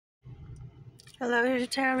Hello, here's your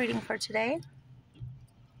tarot reading for today.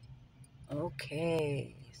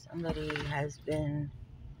 Okay, somebody has been,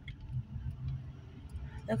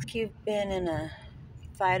 looks like you've been in a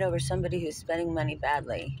fight over somebody who's spending money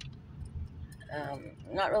badly.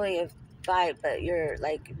 Not really a fight, but you're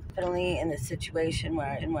like definitely in a situation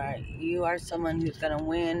where you are someone who's going to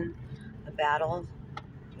win a battle,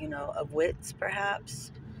 of wits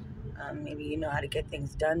perhaps. Maybe you know how to get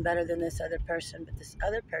things done better than this other person, but this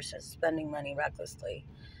other person is spending money recklessly.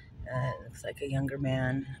 It looks like a younger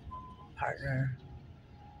man, partner.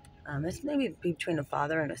 This may be between a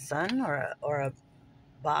father and a son, or a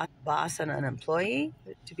boss and an employee,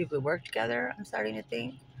 two people who work together. I'm starting to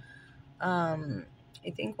think. I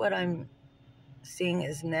think what I'm seeing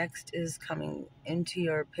is next is coming into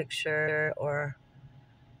your picture, or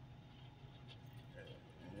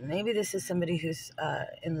maybe this is somebody who's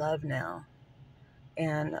in love now,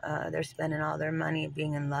 and they're spending all their money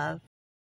being in love.